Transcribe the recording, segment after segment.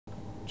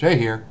Jay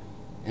here.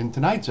 In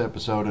tonight's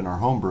episode in our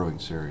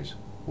homebrewing series,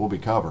 we'll be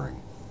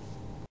covering...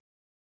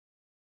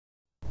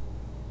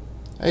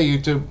 Hey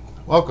YouTube,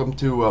 welcome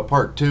to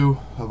part 2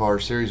 of our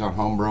series on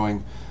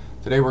homebrewing.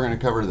 Today we're going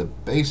to cover the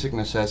basic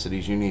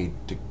necessities you need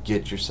to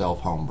get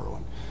yourself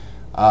homebrewing.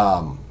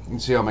 You can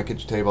see on my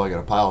kitchen table I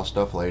got a pile of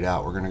stuff laid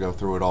out. We're going to go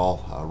through it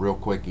all real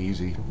quick,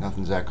 easy.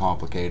 Nothing's that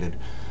complicated.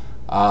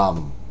 I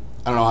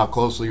don't know how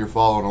closely you're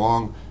following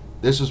along.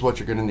 This is what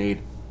you're going to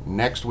need.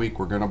 Next week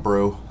we're going to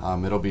brew.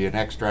 It'll be an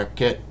extract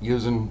kit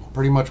using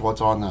pretty much what's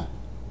on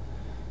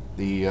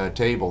the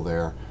table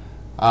there.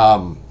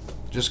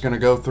 Just going to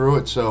go through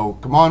it, so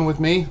come on with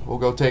me. We'll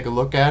go take a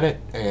look at it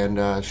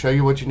and show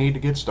you what you need to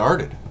get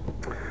started.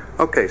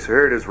 Okay, so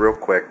here it is real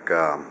quick.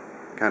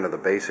 Kind of the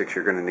basics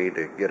you're going to need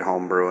to get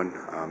home brewing.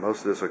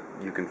 Most of this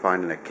you can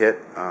find in a kit,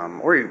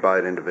 or you can buy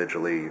it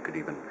individually. You could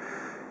even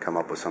come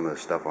up with some of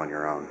this stuff on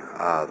your own.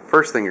 The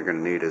first thing you're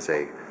going to need is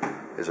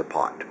a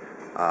pot.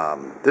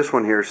 This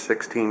one here is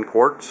 16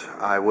 quarts.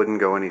 I wouldn't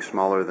go any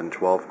smaller than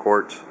 12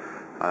 quarts,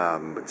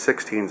 but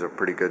 16 is a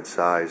pretty good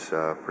size,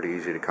 pretty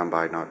easy to come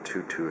by, not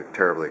too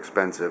terribly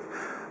expensive.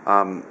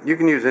 You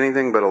can use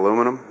anything but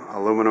aluminum.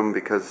 Aluminum,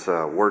 because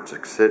wort's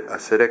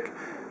acidic,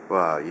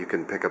 you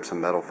can pick up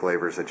some metal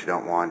flavors that you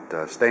don't want.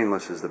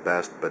 Stainless is the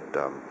best, but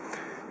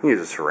you can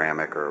use a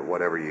ceramic or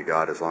whatever you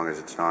got as long as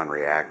it's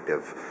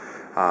non-reactive.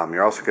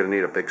 You're also going to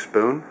need a big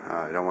spoon.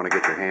 You don't want to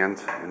get your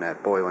hands in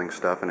that boiling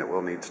stuff, and it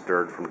will need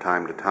stirred from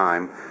time to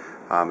time.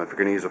 If you're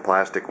going to use a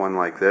plastic one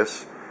like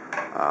this,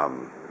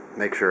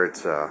 make sure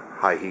it's a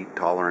high heat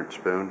tolerant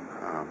spoon.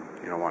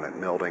 You don't want it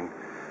melting.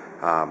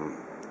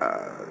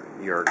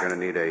 You're going to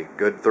need a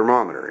good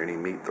thermometer. Any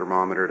meat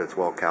thermometer that's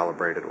well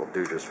calibrated will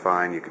do just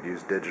fine. You could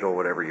use digital,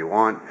 whatever you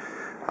want.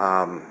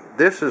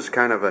 This is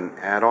kind of an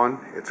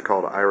add-on. It's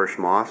called Irish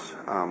moss.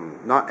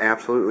 Not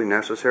absolutely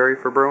necessary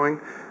for brewing,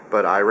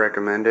 but I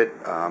recommend it.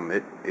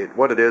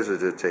 What it is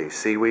it's a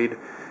seaweed,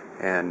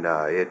 and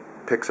it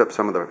picks up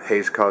some of the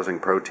haze-causing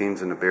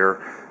proteins in the beer.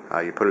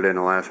 You put it in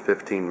the last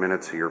 15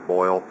 minutes of your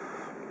boil,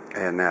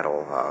 and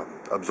that'll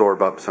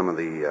absorb up some of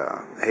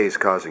the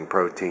haze-causing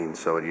proteins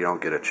so you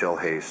don't get a chill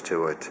haze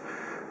to it.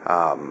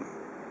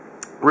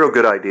 Real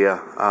good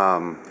idea.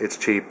 It's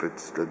cheap.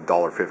 It's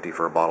 $1.50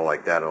 for a bottle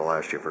like that. It'll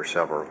last you for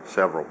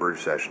several brew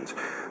sessions.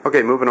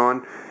 Okay, moving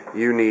on.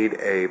 You need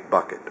a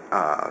bucket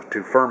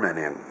to ferment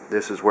in.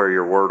 This is where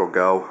your wort will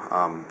go.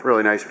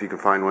 Really nice if you can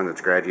find one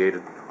that's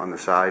graduated on the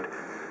side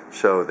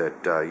so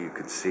that you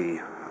can see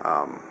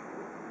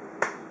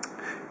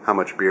how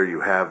much beer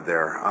you have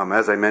there.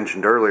 As I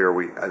mentioned earlier,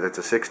 that's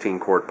a 16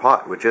 quart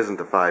pot, which isn't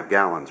the 5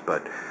 gallons,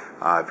 but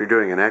if you're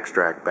doing an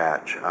extract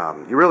batch,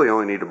 you really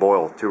only need to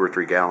boil 2 or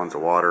 3 gallons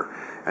of water,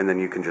 and then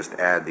you can just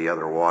add the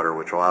other water,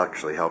 which will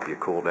actually help you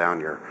cool down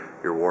your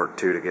wort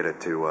too, to get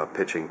it to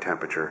pitching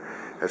temperature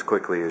as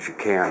quickly as you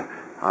can.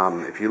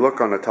 If you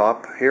look on the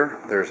top here,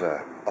 there's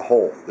a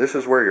hole. This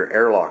is where your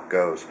airlock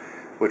goes,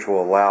 which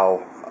will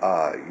allow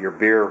your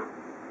beer,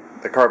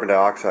 the carbon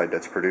dioxide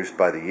that's produced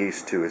by the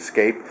yeast, to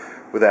escape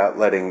without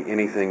letting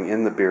anything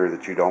in the beer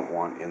that you don't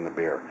want in the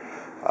beer.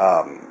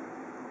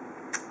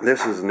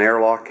 This is an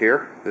airlock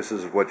here. This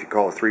is what you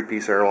call a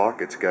 3-piece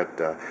airlock. It's got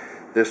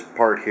this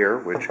part here,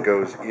 which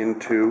goes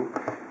into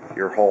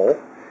your hole,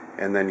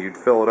 and then you'd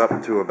fill it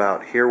up to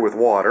about here with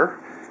water,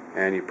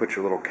 and you put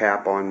your little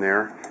cap on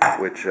there,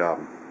 which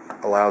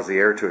allows the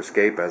air to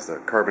escape. As the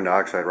carbon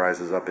dioxide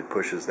rises up, it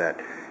pushes that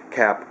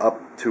cap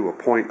up to a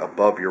point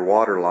above your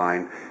water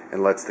line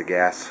and lets the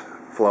gas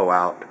flow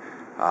out,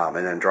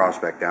 and then drops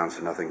back down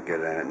so nothing can get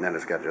in it. And then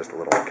it's got just a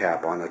little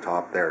cap on the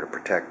top there to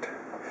protect,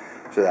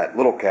 so that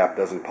little cap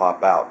doesn't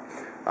pop out.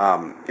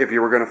 If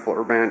you were going to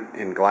ferment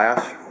in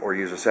glass or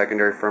use a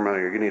secondary fermenter,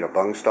 you're going to need a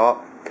bung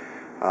stop,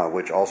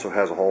 which also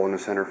has a hole in the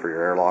center for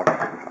your airlock.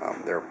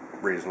 They're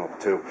reasonable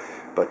too.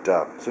 But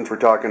since we're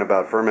talking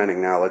about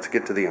fermenting now, let's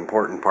get to the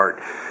important part.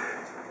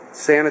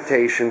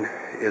 Sanitation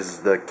is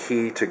the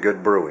key to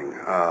good brewing.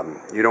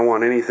 You don't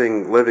want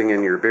anything living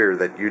in your beer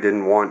that you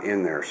didn't want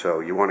in there, so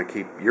you want to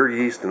keep your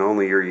yeast and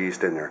only your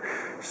yeast in there.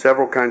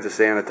 Several kinds of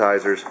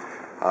sanitizers.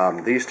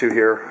 These two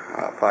here,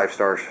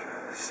 5-star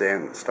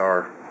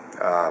SanStar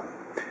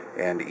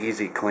and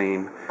Easy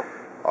Clean,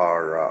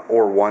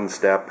 or One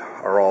Step,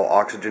 are all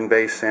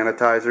oxygen-based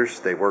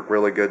sanitizers. They work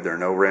really good. They're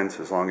no rinse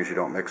as long as you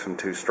don't mix them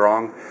too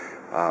strong.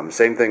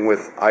 Same thing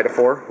with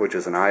Iodophor, which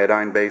is an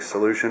iodine-based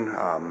solution.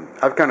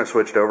 I've kind of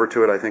switched over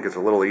to it. I think it's a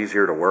little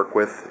easier to work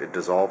with. It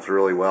dissolves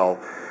really well,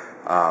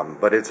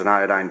 but it's an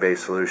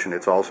iodine-based solution.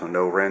 It's also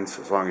no rinse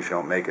as long as you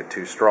don't make it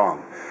too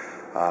strong.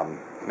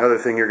 Another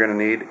thing you're going to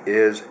need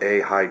is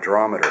a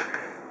hydrometer.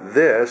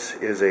 This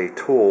is a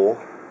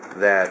tool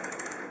that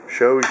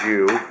shows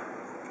you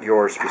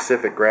your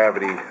specific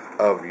gravity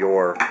of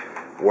your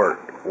wort,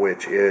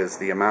 which is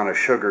the amount of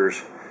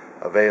sugars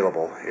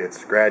available.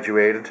 It's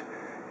graduated,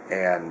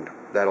 and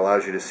that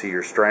allows you to see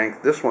your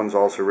strength. This one's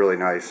also really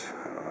nice.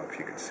 I don't know if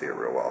you can see it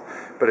real well,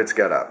 but it's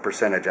got a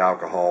percentage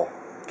alcohol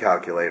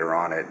calculator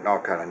on it and all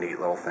kind of neat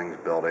little things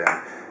built in.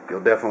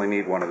 You'll definitely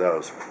need one of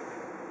those.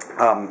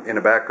 In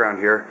the background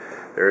here,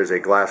 there is a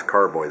glass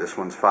carboy. This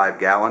one's 5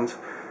 gallons.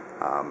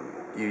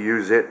 You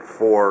use it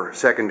for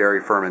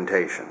secondary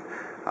fermentation.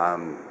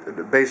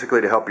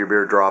 Basically to help your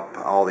beer drop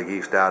all the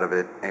yeast out of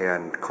it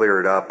and clear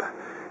it up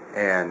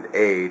and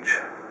age.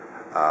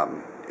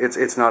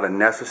 It's not a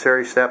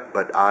necessary step,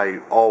 but I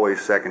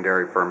always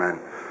secondary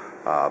ferment.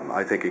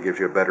 I think it gives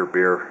you a better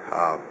beer,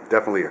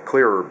 definitely a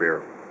clearer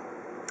beer.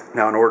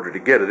 Now, in order to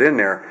get it in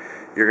there,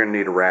 you're going to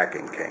need a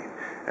racking cane,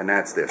 and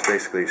that's this.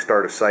 Basically, you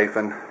start a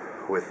siphon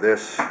with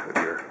this, with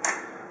your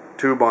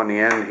tube on the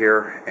end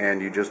here,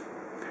 and you just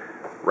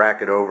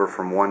rack it over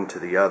from one to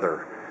the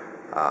other,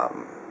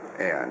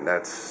 and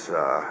that's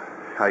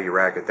how you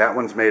rack it. That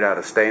one's made out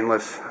of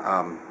stainless.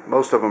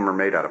 Most of them are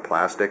made out of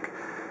plastic.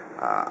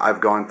 I've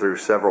gone through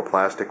several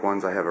plastic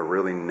ones. I have a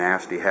really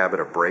nasty habit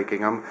of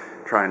breaking them,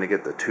 trying to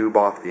get the tube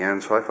off the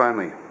end, so I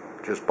finally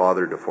just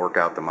bothered to fork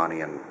out the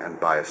money and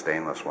buy a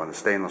stainless one. The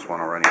stainless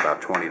one will run you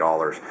about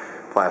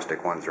 $20.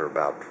 Plastic ones are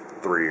about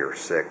 $3 or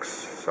 $6,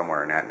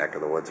 somewhere in that neck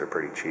of the woods. They're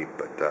pretty cheap,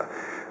 but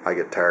I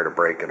get tired of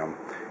breaking them.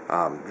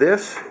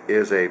 This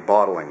is a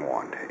bottling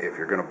wand. If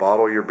you're going to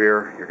bottle your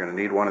beer, you're going to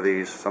need one of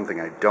these. Something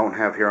I don't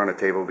have here on the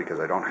table because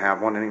I don't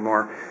have one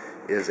anymore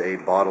is a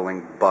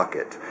bottling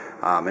bucket.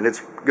 And it's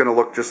going to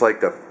look just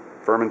like the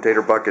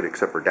fermentator bucket,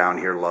 except for down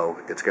here low.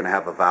 It's going to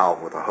have a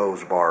valve with a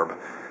hose barb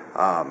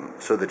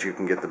so that you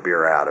can get the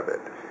beer out of it.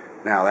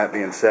 Now, that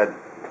being said,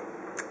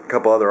 a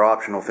couple other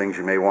optional things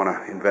you may want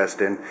to invest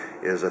in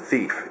is a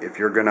thief. If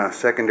you're going to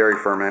secondary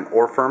ferment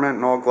or ferment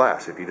in all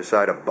glass, if you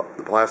decide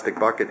the plastic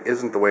bucket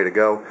isn't the way to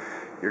go,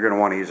 you're going to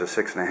want to use a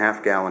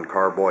 6.5 gallon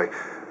carboy.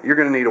 You're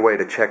going to need a way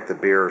to check the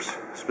beer's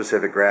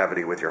specific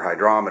gravity with your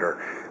hydrometer.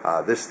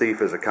 This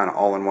thief is a kind of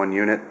all-in-one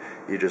unit.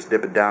 You just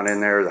dip it down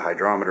in there, the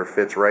hydrometer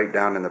fits right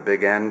down in the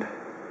big end,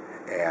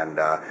 and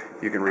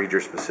you can read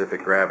your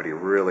specific gravity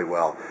really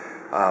well.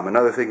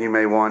 Another thing you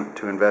may want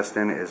to invest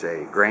in is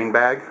a grain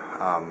bag.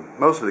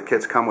 Most of the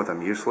kits come with a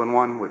mucilin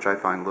one, which I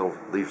find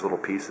leaves little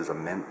pieces of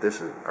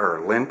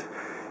lint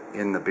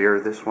in the beer.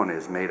 This one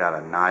is made out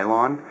of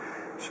nylon,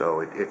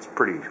 so it's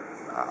pretty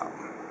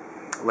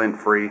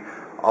lint-free.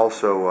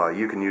 Also,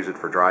 you can use it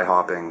for dry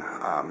hopping.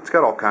 It's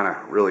got all kind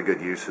of really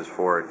good uses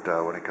for it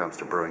when it comes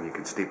to brewing. You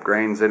can steep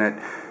grains in it.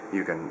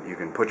 You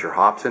can put your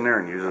hops in there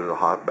and use it as a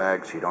hop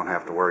bag, so you don't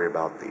have to worry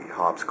about the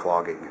hops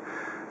clogging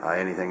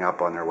anything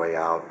up on their way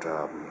out.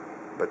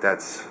 But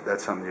that's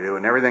something to do.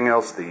 And everything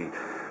else, the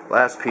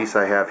last piece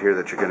I have here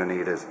that you're going to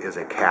need is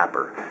a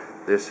capper.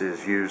 This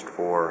is used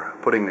for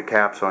putting the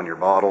caps on your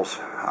bottles.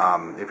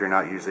 If you're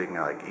not using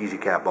like easy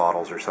cap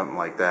bottles or something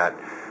like that,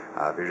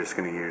 if you're just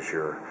going to use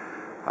your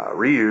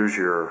reuse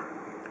your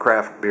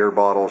craft beer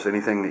bottles,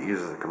 anything that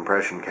uses a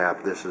compression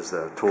cap, this is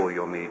the tool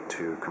you'll need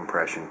to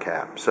compression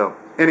cap. So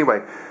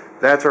anyway,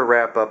 that's our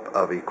wrap up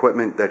of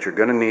equipment that you're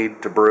going to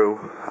need to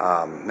brew.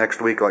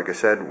 Next week, like I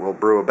said, we'll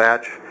brew a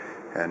batch,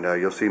 and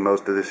you'll see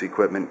most of this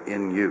equipment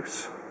in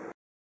use.